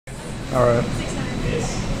All right.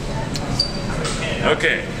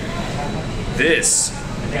 Okay. This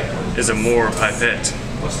is a Moore pipette.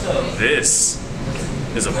 This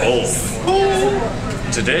is a bowl.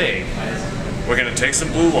 Today, we're gonna take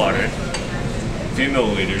some blue water, a few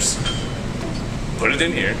milliliters, put it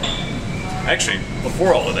in here. Actually,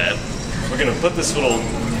 before all of that, we're gonna put this little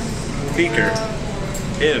beaker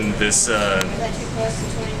in this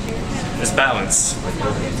this balance.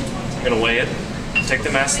 We're gonna weigh it, take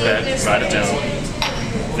the mass of that, write it down.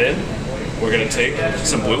 Then we're gonna take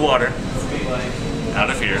some blue water out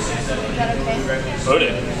of here, put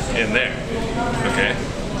it in there, okay?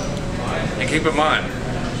 And keep in mind,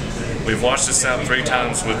 we've washed this out 3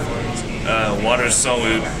 times with water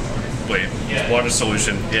solution,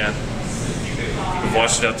 yeah. We've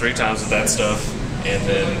washed it out 3 times with that stuff, and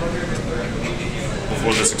then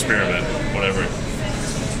before this experiment, whatever.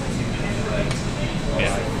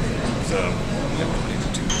 Yeah, so.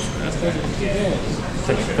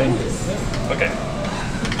 Okay.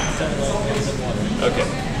 Okay.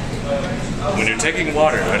 When you're taking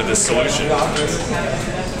water out of this solution,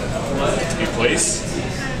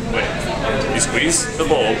 you squeeze the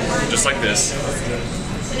bowl just like this.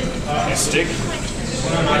 You stick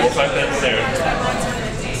your pipette in there.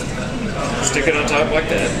 Stick it on top like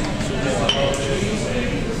that.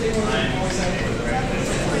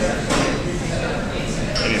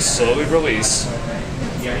 And you slowly release.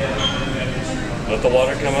 Let the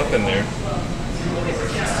water come up in there.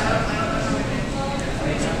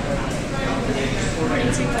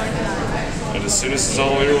 And as soon as it's all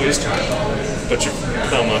the way released, put your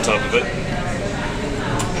thumb on top of it.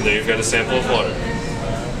 And there you've got a sample of water.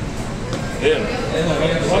 Then,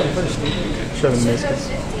 show the meniscus.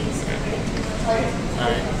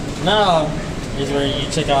 Alright. Now is where you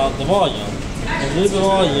check out the volume. And do the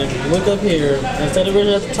volume, you look up here, instead of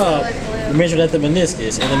measuring at the top, you measure at the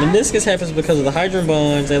meniscus. And the meniscus happens because of the hydrogen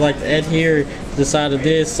bonds. They like to adhere to the side of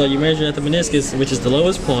this, so you measure at the meniscus, which is the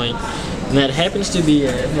lowest point. And that happens to be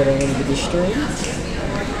at, hold on, let me get this straight.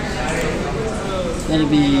 That'll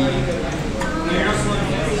be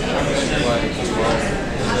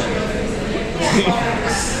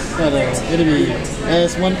it'll be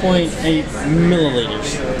as 1.8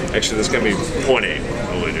 milliliters. actually, this is going to be 0.8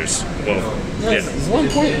 milliliters. Well, yes, yeah. It's 1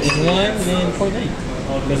 point. It's 1 and then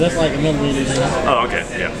 0.8. Because that's like a milliliter. Oh, okay.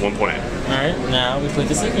 Yeah, 1.8. Alright, now we put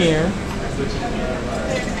this in here.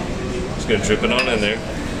 Just going to drip it on in there.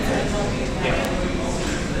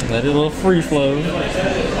 Let it a little free flow.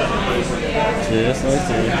 Just like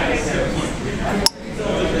that.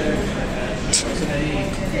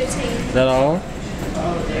 Is that all?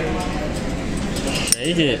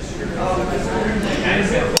 Take it. I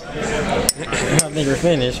think we're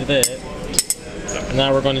finished with that.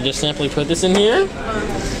 Now we're going to just simply put this in here,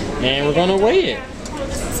 and we're going to weigh it.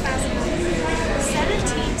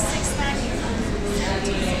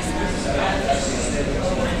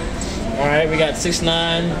 Alright, we got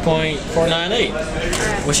 69.498.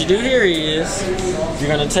 What you do here is,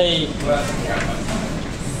 you're going to take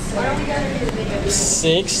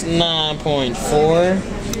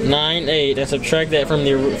 69.498 and subtract that from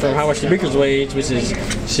how much the beaker's weighs, which is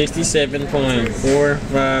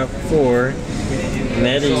 67.454, and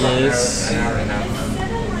that is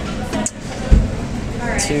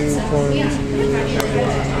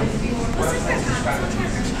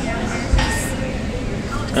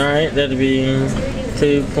 2.0. Alright, that'd be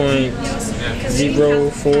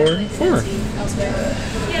 2.044.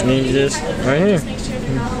 And then you just, right here.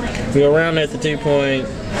 We go around at the 2.04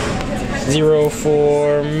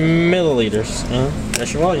 milliliters.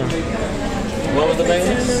 That's your volume. What was the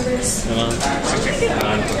base?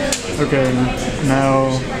 Okay, now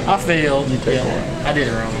I failed. you take one. I did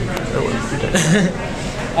it wrong. You take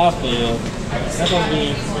I failed. That's gonna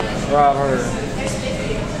be Rob Hurd.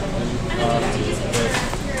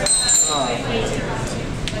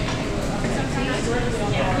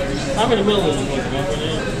 How many milliliters was it?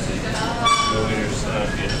 Milliliters,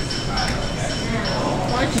 yeah.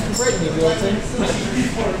 Why keep you breaking me, Bilton?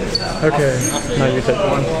 Okay, now you take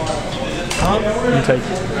one. You take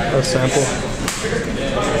a sample.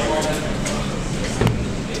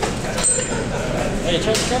 Hey,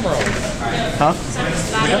 turn the camera on. Huh?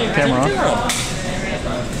 We got the camera on.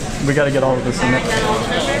 We got to get all of this in it.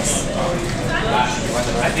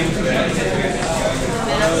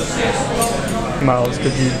 Miles,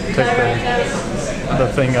 could you take the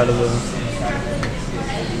thing out of the...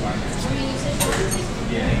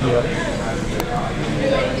 Yeah.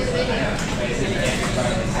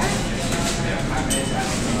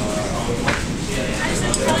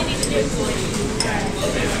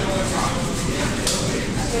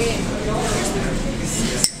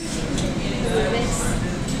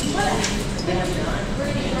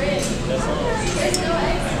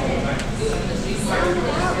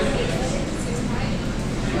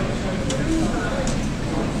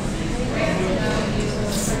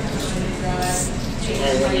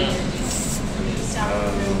 We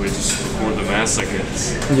just record the mass, I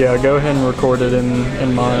guess. Yeah, go ahead and record it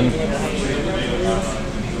in mine. It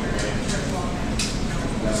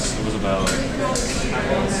was about this.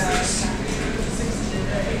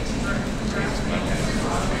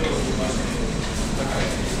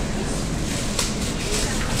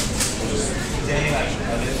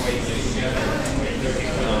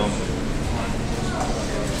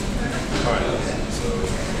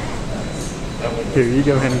 Here, you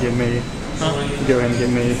go ahead and get me. Huh? You go ahead and get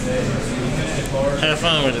me. Have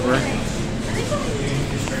fun with it, bro.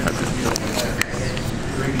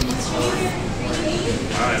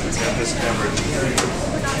 Alright, let's get this covered.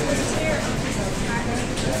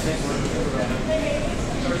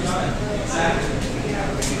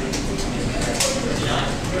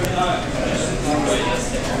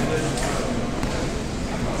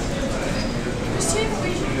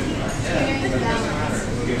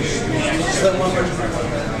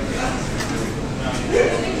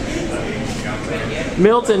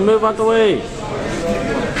 Milton, move out the way.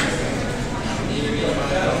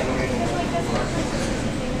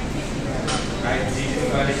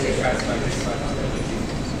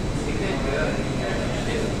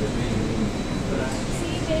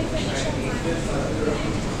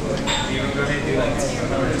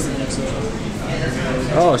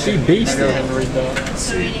 Oh, she beasted. Go ahead and read that.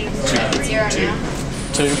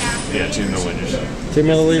 2. Yeah, 2 milliliters. 2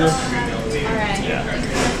 milliliters. Alright. Yeah.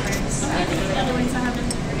 Other ones I haven't.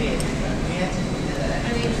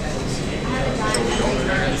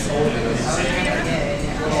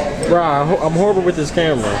 Bro, I'm horrible with this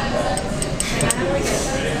camera.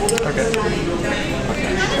 Okay.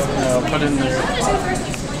 Put in there.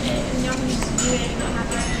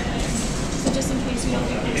 So just in case we don't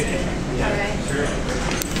do this. Alright.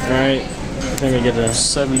 Alright. Let me get this.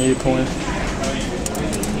 70 point.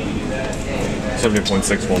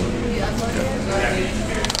 70.61.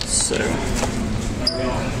 So.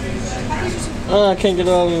 Oh, I can't get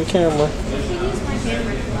it all in the camera.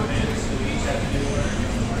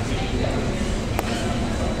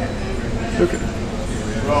 Okay.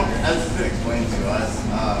 Well, as has been explained to us,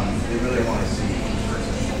 they really want to see in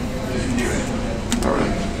person. All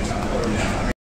right.